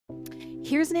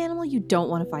Here's an animal you don't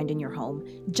want to find in your home.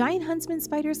 Giant huntsman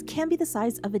spiders can be the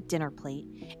size of a dinner plate.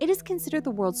 It is considered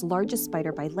the world's largest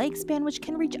spider by leg span, which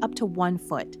can reach up to 1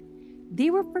 foot. They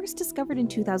were first discovered in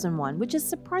 2001, which is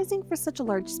surprising for such a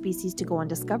large species to go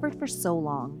undiscovered for so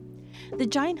long. The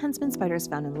giant huntsman spider is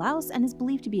found in Laos and is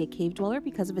believed to be a cave dweller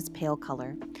because of its pale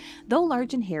color. Though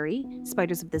large and hairy,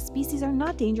 spiders of this species are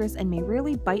not dangerous and may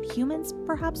rarely bite humans,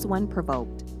 perhaps when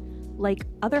provoked. Like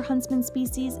other huntsman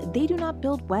species, they do not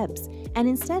build webs, and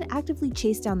instead actively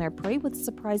chase down their prey with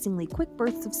surprisingly quick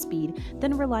bursts of speed,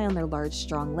 then rely on their large,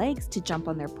 strong legs to jump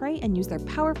on their prey and use their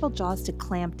powerful jaws to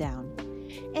clamp down.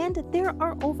 And there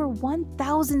are over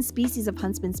 1,000 species of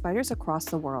huntsman spiders across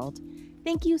the world.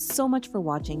 Thank you so much for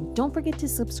watching. Don't forget to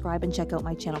subscribe and check out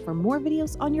my channel for more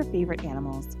videos on your favorite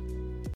animals.